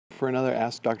for another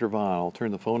Ask Dr. Vaughan. I'll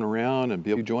turn the phone around and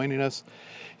be joining us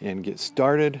and get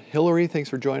started. Hillary, thanks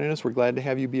for joining us. We're glad to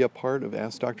have you be a part of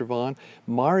Ask Dr. Vaughan.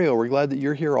 Mario, we're glad that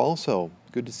you're here also.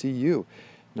 Good to see you.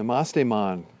 Namaste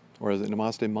Man, or is it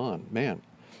Namaste Man?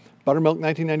 Buttermilk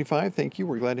 1995, thank you.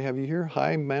 We're glad to have you here.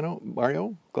 Hi,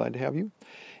 Mario, glad to have you.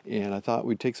 And I thought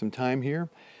we'd take some time here.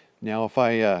 Now, if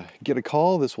I get a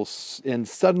call, this will end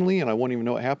suddenly and I won't even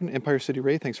know what happened. Empire City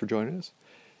Ray, thanks for joining us.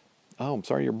 Oh, I'm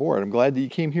sorry you're bored. I'm glad that you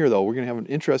came here, though. We're going to have an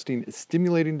interesting,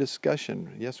 stimulating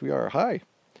discussion. Yes, we are. Hi.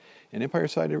 And Empire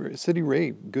City Ray,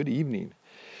 good evening.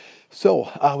 So,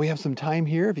 we have some time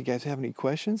here if you guys have any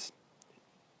questions.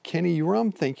 Kenny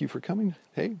Urum, thank you for coming.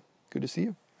 Hey, good to see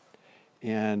you.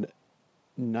 And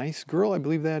Nice Girl, I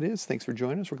believe that is. Thanks for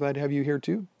joining us. We're glad to have you here,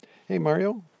 too. Hey,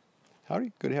 Mario.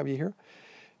 Howdy. Good to have you here.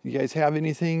 You guys have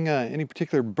anything, any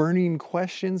particular burning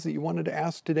questions that you wanted to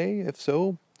ask today? If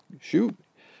so, shoot.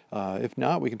 If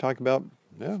not, we can talk about,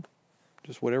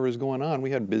 just whatever is going on.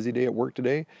 We had a busy day at work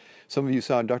today. Some of you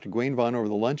saw Dr. Vaughan over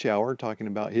the lunch hour talking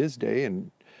about his day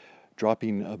and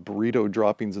dropping burrito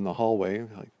droppings in the hallway.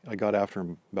 I got after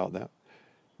him about that.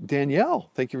 Danielle,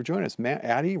 thank you for joining us. Matt,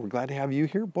 Addie, we're glad to have you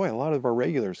here. Boy, a lot of our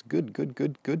regulars. Good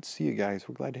to see you guys.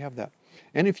 We're glad to have that.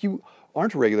 And if you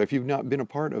aren't a regular, if you've not been a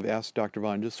part of Ask Dr.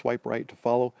 Vaughan, just swipe right to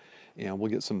follow, and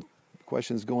we'll get some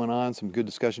questions going on, some good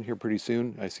discussion here pretty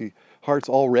soon. I see hearts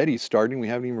already starting. We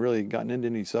haven't even really gotten into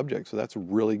any subjects, so that's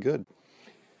really good.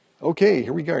 Okay,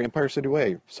 here we go. Empire City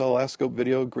Way. Saw last scope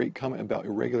video. Great comment about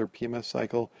irregular PMS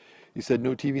cycle. You said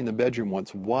no TV in the bedroom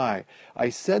once. Why? I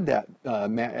said that,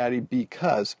 Matt Addy,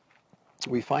 because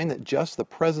we find that just the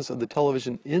presence of the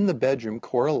television in the bedroom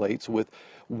correlates with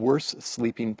worse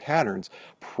sleeping patterns,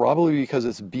 probably because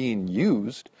it's being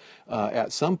used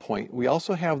at some point. We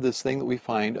also have this thing that we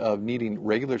find of needing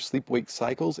regular sleep-wake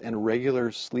cycles and regular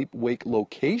sleep-wake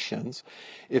locations.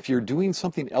 If you're doing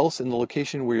something else in the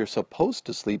location where you're supposed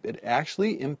to sleep, it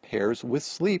actually impairs with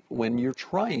sleep when you're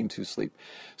trying to sleep.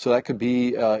 So that could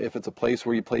be if it's a place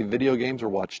where you play video games or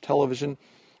watch television,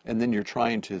 and then you're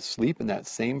trying to sleep in that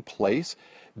same place.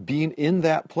 Being in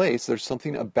that place, there's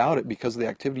something about it because of the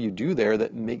activity you do there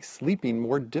that makes sleeping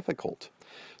more difficult.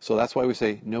 So that's why we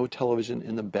say no television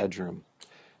in the bedroom.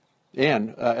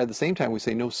 And at the same time, we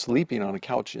say no sleeping on a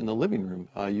couch in the living room.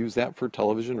 Use that for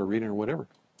television or reading or whatever.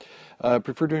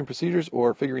 Prefer doing procedures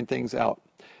or figuring things out?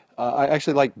 I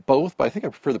actually like both, but I think I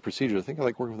prefer the procedures. I think I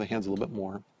like working with the hands a little bit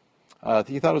more.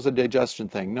 You thought it was a digestion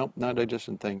thing. Nope, not a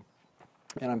digestion thing.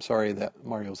 And I'm sorry that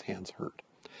Mario's hands hurt.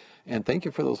 And thank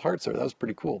you for those hearts there. That was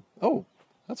pretty cool. Oh,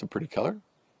 that's a pretty color.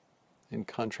 In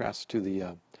contrast to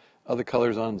the other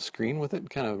colors on the screen with it,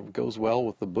 kind of goes well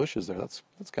with the bushes there. That's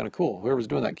kind of cool. Whoever's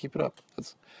doing that, keep it up.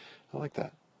 I like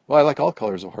that. Well, I like all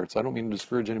colors of hearts. I don't mean to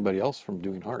discourage anybody else from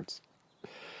doing hearts.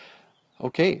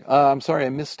 Okay, I'm sorry I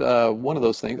missed one of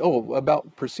those things. Oh,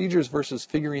 about procedures versus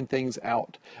figuring things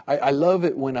out. I love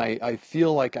it when I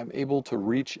feel like I'm able to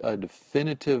reach a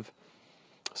definitive,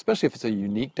 especially if it's a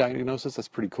unique diagnosis, that's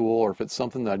pretty cool, or if it's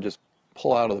something that I just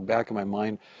pull out of the back of my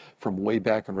mind from way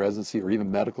back in residency or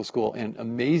even medical school. And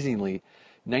amazingly,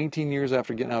 19 years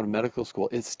after getting out of medical school,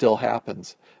 it still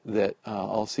happens that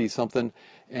I'll see something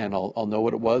and I'll know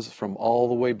what it was from all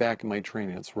the way back in my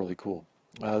training. It's really cool.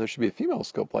 There should be a female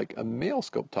scope like a male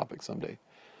scope topic someday.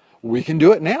 We can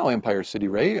do it now, Empire City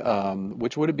Ray.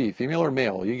 Which would it be, female or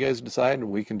male? You guys decide, and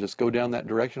we can just go down that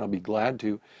direction. I'll be glad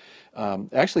to.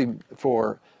 Actually,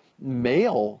 for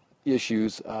male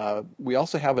issues, we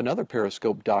also have another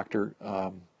Periscope doctor.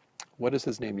 What is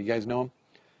his name? Do you guys know him?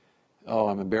 Oh,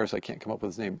 I'm embarrassed. I can't come up with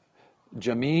his name.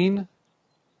 Jameen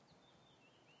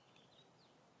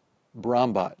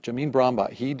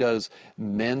Brombaugh. He does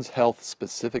men's health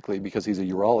specifically because he's a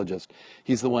urologist.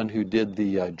 He's the one who did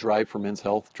the Drive for Men's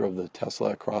Health, drove the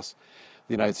Tesla across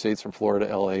the United States from Florida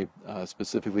to LA,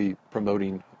 specifically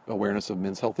promoting awareness of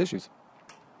men's health issues.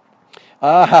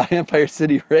 Empire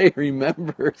City Ray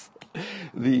remembers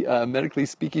the Medically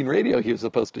Speaking radio he was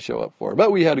supposed to show up for,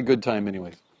 but we had a good time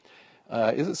anyway.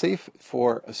 Is it safe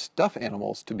for stuffed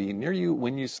animals to be near you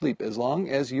when you sleep? As long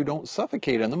as you don't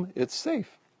suffocate in them, it's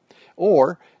safe.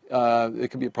 Or it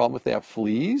could be a problem if they have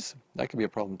fleas. That could be a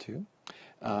problem too.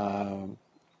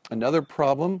 Another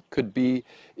problem could be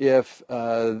if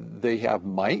they have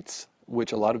mites,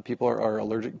 which a lot of people are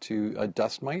allergic to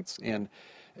dust mites, and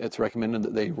it's recommended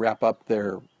that they wrap up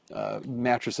their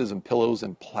mattresses and pillows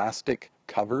in plastic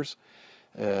covers.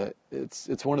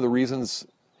 It's one of the reasons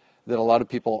that a lot of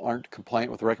people aren't compliant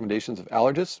with the recommendations of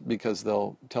allergists, because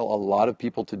they'll tell a lot of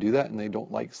people to do that and they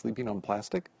don't like sleeping on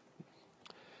plastic.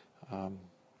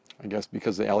 I guess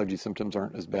because the allergy symptoms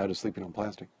aren't as bad as sleeping on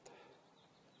plastic.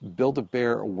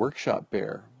 Build-A-Bear Workshop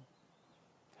Bear.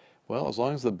 Well, as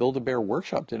long as the Build-A-Bear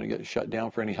workshop didn't get shut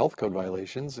down for any health code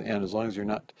violations, and as long as you're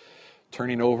not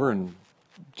turning over and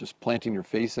just planting your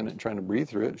face in it and trying to breathe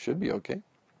through it, it should be okay.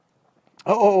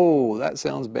 Oh, that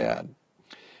sounds bad.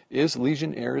 Is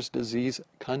Legionnaire's disease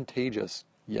contagious?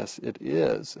 Yes, it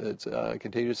is. It's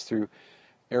contagious through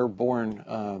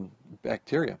airborne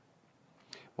bacteria.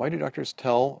 Why do doctors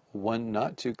tell one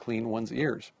not to clean one's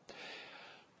ears?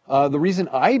 The reason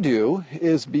I do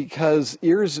is because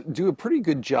ears do a pretty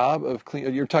good job of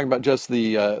cleaning. You're talking about just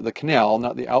the canal,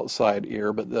 not the outside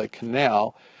ear, but the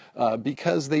canal,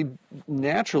 because they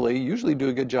naturally usually do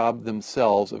a good job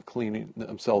themselves of cleaning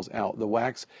themselves out. The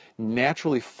wax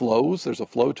naturally flows. There's a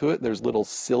flow to it. There's little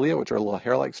cilia, which are little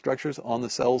hair-like structures on the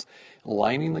cells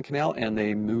lining the canal, and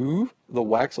they move the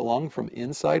wax along from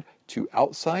inside to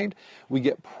outside. We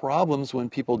get problems when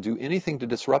people do anything to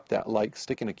disrupt that, like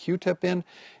sticking a Q-tip in,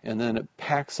 and then it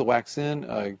packs the wax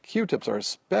in. Q-tips are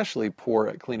especially poor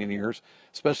at cleaning ears,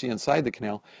 especially inside the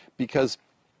canal, because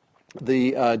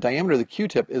the diameter of the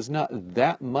Q-tip is not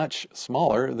that much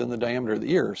smaller than the diameter of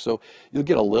the ear. So you'll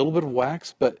get a little bit of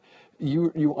wax, but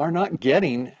you are not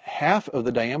getting half of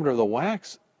the diameter of the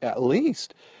wax at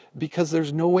least, because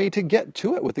there's no way to get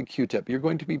to it with the Q-tip. You're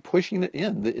going to be pushing it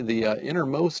in. The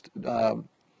innermost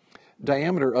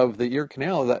diameter of the ear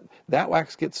canal, that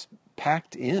wax gets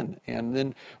packed in. And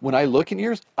then when I look in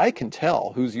ears, I can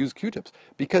tell who's used Q-tips,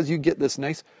 because you get this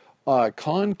nice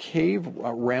concave,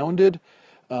 rounded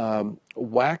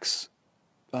wax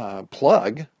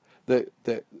plug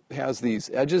that has these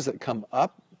edges that come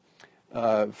up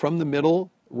from the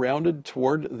middle, rounded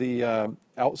toward the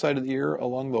outside of the ear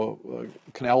along the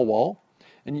canal wall.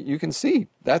 And you can see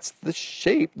that's the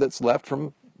shape that's left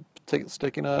from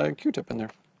sticking a Q-tip in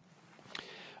there.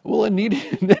 Well, a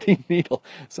knitting needle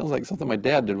sounds like something my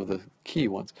dad did with a key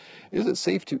once. Is it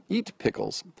safe to eat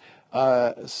pickles?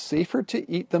 Safer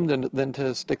to eat them than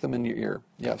to stick them in your ear.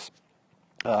 Yes.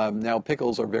 Now,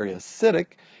 pickles are very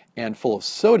acidic and full of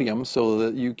sodium, so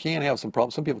that you can have some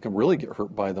problems. Some people can really get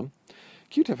hurt by them.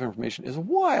 Q-tip information is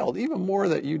wild, even more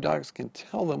that you docs can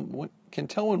tell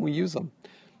when we use them.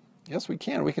 Yes, we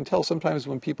can. We can tell sometimes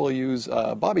when people use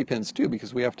bobby pins too,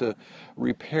 because we have to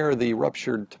repair the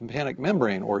ruptured tympanic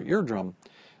membrane or eardrum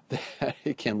that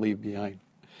it can leave behind.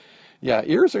 Yeah,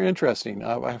 ears are interesting.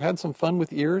 I've had some fun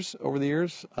with ears over the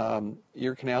years,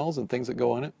 ear canals and things that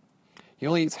go on it. He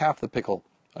only eats half the pickle.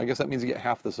 I guess that means you get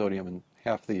half the sodium and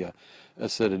half the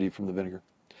acidity from the vinegar.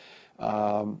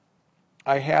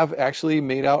 I have actually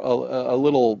made out a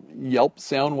little yelp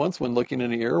sound once when looking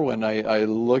in an ear, when I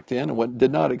looked in and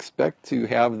did not expect to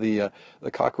have the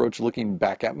cockroach looking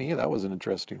back at me. That was an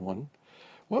interesting one.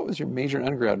 What was your major in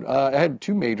undergrad? I had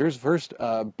two majors. First,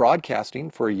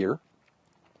 broadcasting for a year,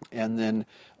 and then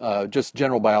just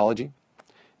general biology.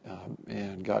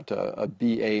 And got a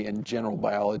BA in general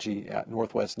biology at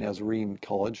Northwest Nazarene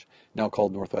College, now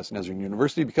called Northwest Nazarene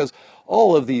University, because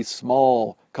all of these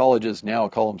small colleges now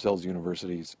call themselves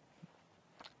universities.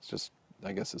 It's just,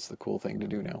 I guess it's the cool thing to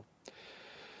do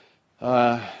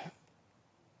now.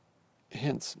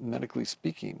 Hence, medically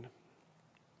speaking.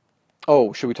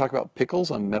 Oh, should we talk about pickles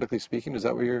on medically speaking? Is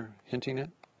that what you're hinting at?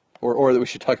 Or that we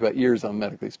should talk about ears on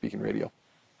medically speaking radio?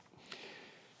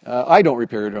 I don't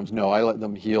repair eardrums, no. I let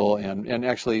them heal, and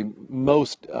actually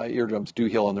most eardrums do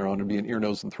heal on their own. It'd be an ear,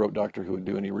 nose, and throat doctor who would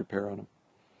do any repair on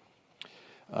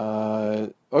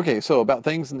them. Okay, so about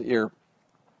things in the ear.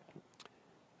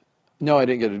 No, I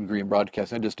didn't get a degree in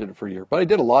broadcasting. I just did it for a year. But I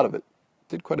did a lot of it.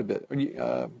 Did quite a bit.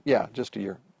 Yeah, just a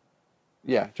year.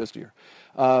 Yeah, just a year.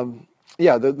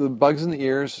 Yeah, the bugs in the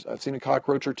ears. I've seen a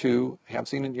cockroach or two. Have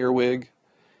seen an earwig.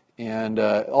 And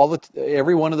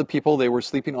every one of the people, they were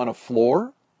sleeping on a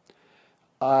floor.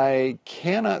 I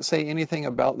cannot say anything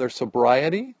about their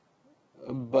sobriety,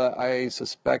 but I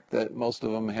suspect that most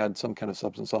of them had some kind of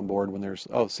substance on board when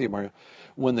see you, Mario,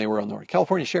 when they were on the board.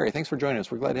 California Sherry, thanks for joining us.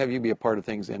 We're glad to have you be a part of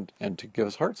things and to give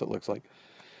us hearts, it looks like.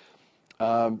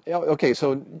 Okay,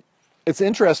 so it's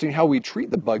interesting how we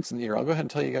treat the bugs in the ear. I'll go ahead and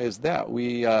tell you guys that.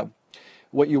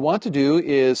 What you want to do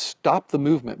is stop the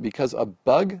movement, because a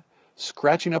bug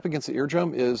scratching up against the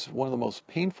eardrum is one of the most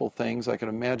painful things I can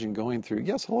imagine going through.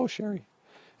 Yes, hello, Sherry.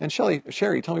 And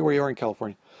Sherry, tell me where you are in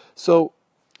California. So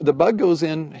the bug goes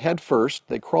in head first,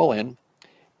 they crawl in,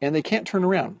 and they can't turn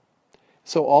around.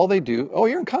 So all they do, oh,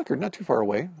 you're in Concord, not too far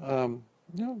away,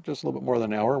 just a little bit more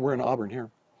than an hour. We're in Auburn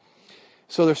here.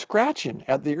 So they're scratching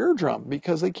at the eardrum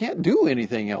because they can't do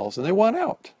anything else, and they want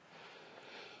out.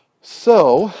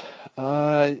 So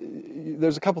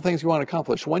there's a couple things you want to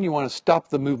accomplish. One, you want to stop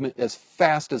the movement as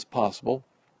fast as possible.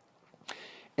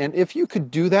 And if you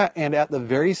could do that and at the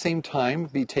very same time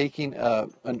be taking a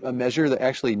measure that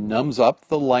actually numbs up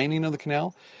the lining of the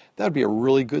canal, that would be a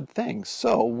really good thing.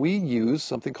 So we use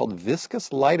something called viscous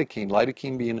lidocaine,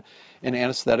 lidocaine being an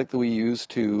anesthetic that we use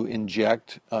to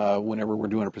inject whenever we're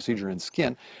doing a procedure in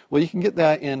skin. Well, you can get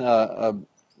that in a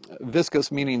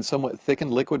viscous, meaning somewhat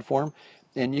thickened liquid form,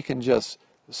 and you can just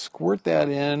squirt that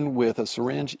in with a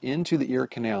syringe into the ear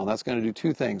canal. And that's going to do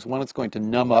two things. One, it's going to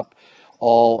numb up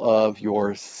all of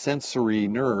your sensory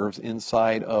nerves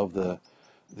inside of the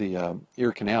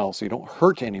ear canal so you don't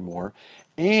hurt anymore.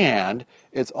 And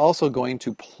it's also going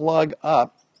to plug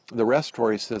up the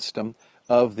respiratory system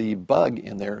of the bug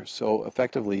in there, so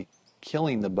effectively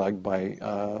killing the bug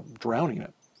by drowning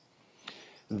it.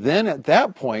 Then at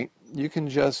that point, you can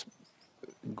just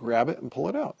grab it and pull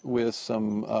it out with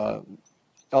some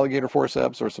alligator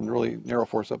forceps or some really narrow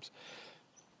forceps.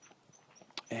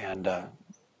 And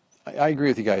I agree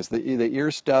with you guys. The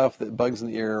ear stuff, the bugs in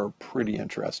the ear, are pretty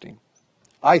interesting.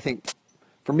 I think,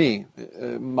 for me,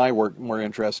 my work more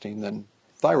interesting than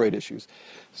thyroid issues.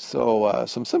 So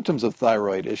some symptoms of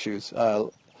thyroid issues.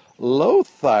 Low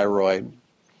thyroid,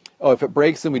 if it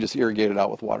breaks, then we just irrigate it out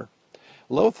with water.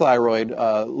 Low thyroid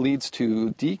leads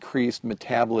to decreased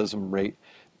metabolism rate,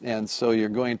 and so you're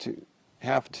going to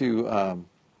have to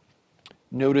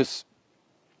notice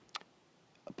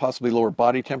possibly lower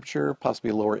body temperature,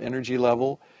 possibly lower energy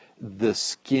level. The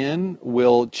skin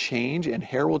will change and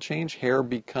hair will change. Hair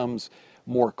becomes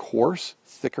more coarse,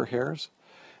 thicker hairs.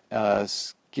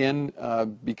 Skin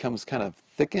becomes kind of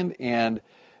thickened, and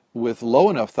with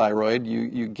low enough thyroid,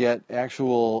 you get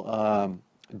actual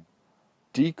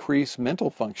decreased mental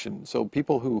function. So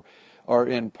people who are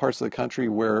in parts of the country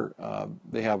where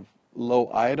they have low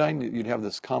iodine, you'd have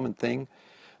this common thing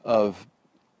of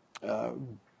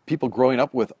people growing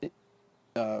up with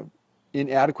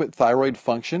inadequate thyroid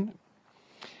function,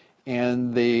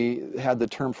 and they had the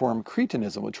term form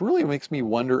cretinism, which really makes me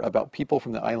wonder about people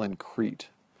from the island Crete.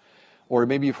 Or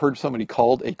maybe you've heard somebody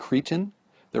called a cretin.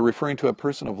 They're referring to a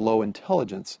person of low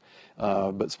intelligence,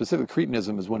 but specific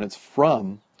cretinism is when it's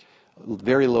from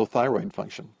very low thyroid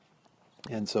function.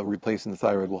 And so replacing the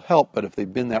thyroid will help, but if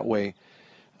they've been that way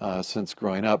since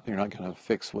growing up, you're not going to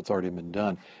fix what's already been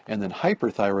done. And then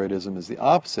hyperthyroidism is the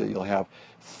opposite. You'll have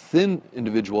thin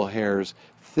individual hairs,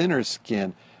 thinner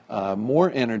skin, more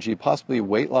energy, possibly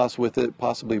weight loss with it,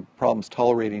 possibly problems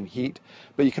tolerating heat.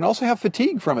 But you can also have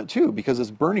fatigue from it too, because it's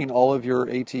burning all of your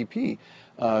ATP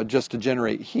just to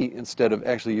generate heat instead of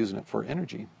actually using it for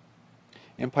energy.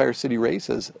 Empire City Ray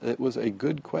says it was a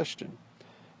good question.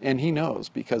 And he knows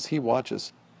because he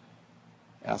watches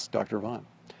Ask Dr. Vaughan.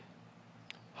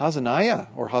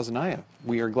 Hazaniah,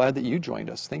 we are glad that you joined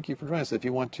us. Thank you for joining us. If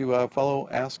you want to follow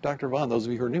Ask Dr. Vaughan, those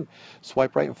of you who are new,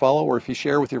 swipe right and follow, or if you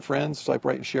share with your friends, swipe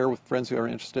right and share with friends who are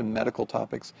interested in medical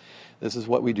topics. This is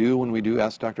what we do when we do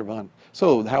Ask Dr. Vaughan.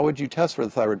 So how would you test for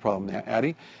the thyroid problem,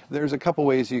 Addie? There's a couple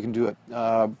ways you can do it.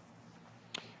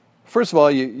 First of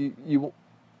all, you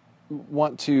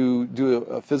want to do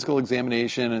a physical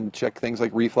examination and check things like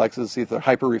reflexes, see if they're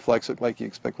hyperreflexic like you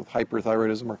expect with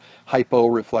hyperthyroidism, or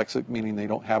hyporeflexic, meaning they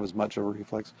don't have as much of a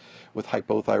reflex with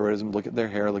hypothyroidism. Look at their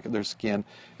hair, look at their skin.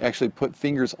 Actually put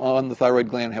fingers on the thyroid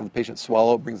gland, have the patient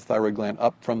swallow, brings the thyroid gland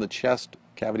up from the chest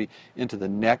cavity into the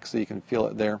neck so you can feel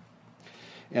it there.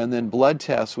 And then blood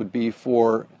tests would be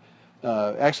for,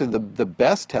 actually the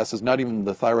best test is not even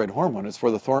the thyroid hormone, it's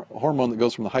for the hormone that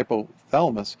goes from the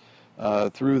hypothalamus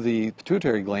through the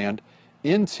pituitary gland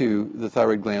into the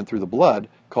thyroid gland through the blood,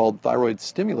 called thyroid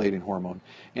stimulating hormone.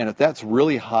 And if that's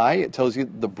really high, it tells you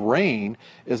the brain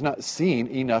is not seeing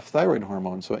enough thyroid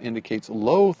hormone, so it indicates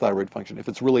low thyroid function. If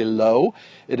it's really low,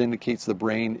 it indicates the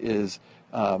brain is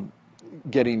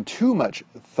getting too much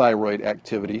thyroid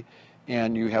activity,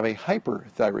 and you have a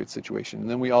hyperthyroid situation. And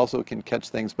then we also can catch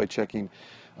things by checking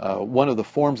one of the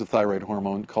forms of thyroid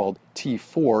hormone called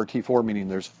T4, T4 meaning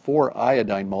there's 4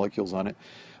 iodine molecules on it,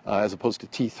 as opposed to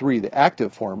T3, the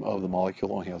active form of the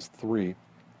molecule only has 3.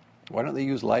 Why don't they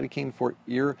use lidocaine for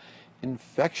ear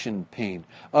infection pain?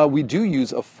 We do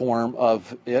use a form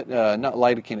of it, not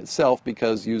lidocaine itself,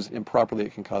 because used improperly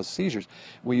it can cause seizures.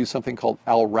 We use something called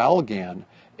Auralgan,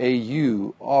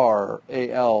 Auralgan,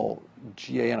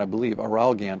 I believe,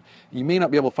 Auralgan. You may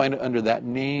not be able to find it under that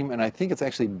name, and I think it's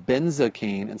actually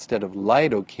benzocaine instead of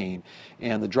lidocaine.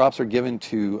 And the drops are given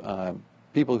to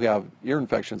people who have ear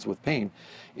infections with pain.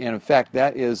 And in fact,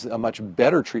 that is a much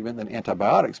better treatment than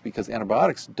antibiotics, because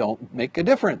antibiotics don't make a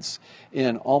difference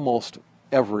in almost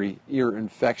every ear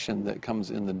infection that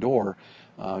comes in the door.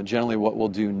 Generally, what we'll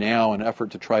do now in an effort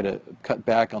to try to cut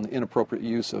back on the inappropriate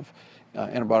use of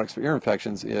antibiotics for ear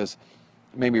infections is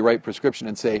maybe write prescription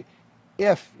and say,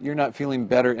 If you're not feeling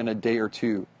better in a day or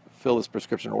two, fill this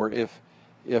prescription, or if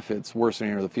it's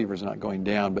worsening or the fever's not going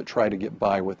down, but try to get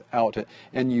by without it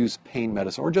and use pain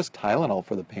medicine or just Tylenol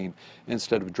for the pain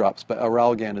instead of drops. But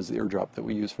Aralgan is the ear drop that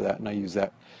we use for that, and I use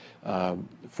that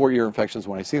for ear infections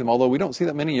when I see them, although we don't see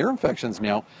that many ear infections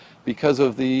now because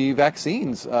of the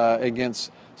vaccines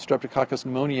against Streptococcus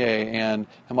pneumoniae and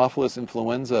Haemophilus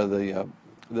influenza,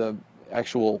 the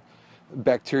actual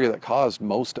bacteria that caused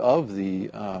most of the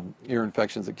ear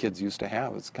infections that kids used to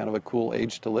have. It's kind of a cool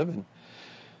age to live in.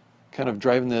 Kind of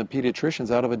driving the pediatricians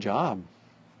out of a job.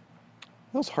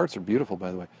 Those hearts are beautiful,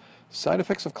 by the way. Side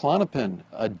effects of Klonopin: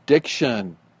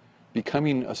 addiction,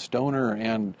 becoming a stoner,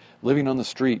 and living on the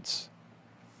streets.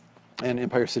 And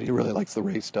Empire City really likes the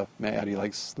Ray stuff. Maddie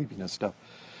likes sleepiness stuff.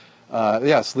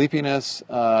 Yeah, sleepiness.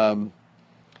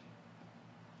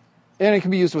 And it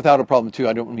can be used without a problem, too.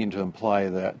 I don't mean to imply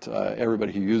that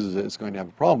everybody who uses it is going to have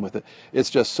a problem with it. It's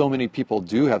just so many people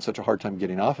do have such a hard time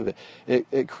getting off of it.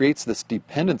 It creates this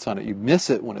dependence on it. You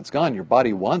miss it when it's gone. Your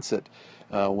body wants it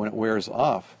when it wears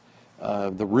off.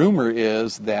 The rumor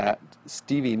is that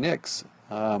Stevie Nicks,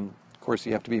 of course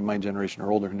you have to be my generation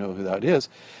or older to know who that is,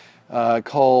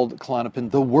 called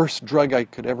Klonopin the worst drug I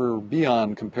could ever be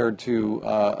on compared to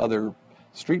other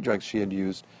street drugs she had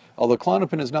used. Although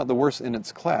Klonopin is not the worst in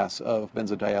its class of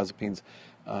benzodiazepines,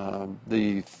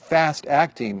 the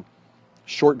fast-acting,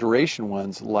 short-duration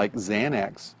ones like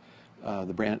Xanax,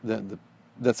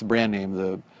 that's the brand name.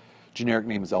 The generic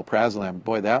name is alprazolam.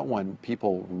 Boy, that one,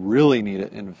 people really need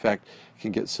it. In fact,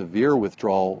 can get severe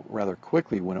withdrawal rather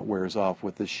quickly when it wears off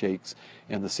with the shakes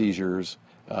and the seizures,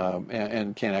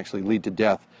 and can actually lead to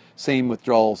death. Same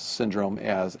withdrawal syndrome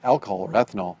as alcohol or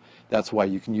ethanol. That's why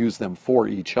you can use them for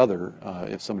each other.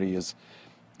 If somebody is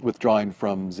withdrawing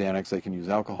from Xanax, they can use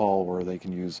alcohol, or they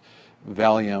can use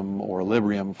Valium or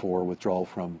Librium for withdrawal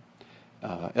from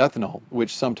ethanol,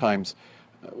 which sometimes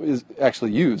is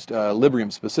actually used,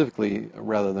 Librium specifically,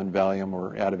 rather than Valium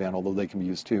or Ativan, although they can be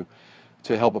used too,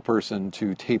 to help a person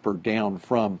to taper down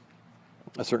from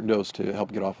a certain dose to help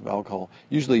get off of alcohol,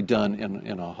 usually done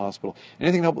in a hospital.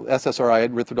 Anything to help with SSRI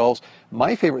withdrawals.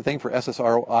 My favorite thing for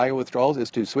SSRI withdrawals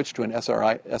is to switch to an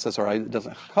SSRI that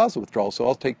doesn't cause a withdrawal. So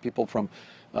I'll take people from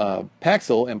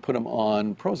Paxil and put them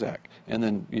on Prozac, and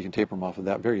then you can taper them off of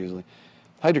that very easily.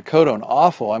 Hydrocodone,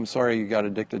 awful. I'm sorry you got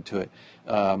addicted to it.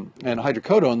 And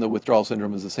hydrocodone, the withdrawal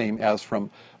syndrome is the same as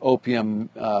from opium,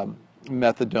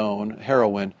 methadone,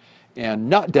 heroin, and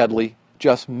not deadly,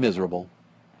 just miserable.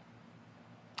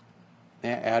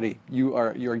 Addie, you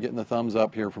are getting the thumbs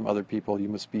up here from other people. You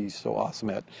must be so awesome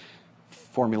at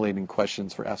formulating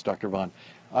questions for Ask Dr. Vaughan.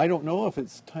 I don't know if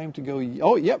it's time to go.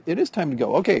 Oh, yep, it is time to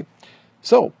go. Okay,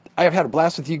 so I have had a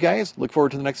blast with you guys. Look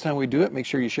forward to the next time we do it. Make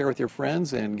sure you share with your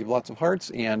friends and give lots of hearts.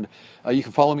 And you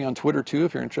can follow me on Twitter, too,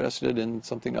 if you're interested in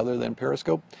something other than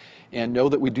Periscope. And know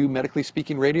that we do Medically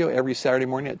Speaking Radio every Saturday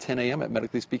morning at 10 a.m. at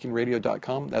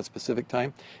medicallyspeakingradio.com. That's Pacific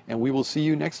time. And we will see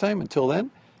you next time. Until then,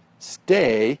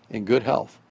 stay in good health.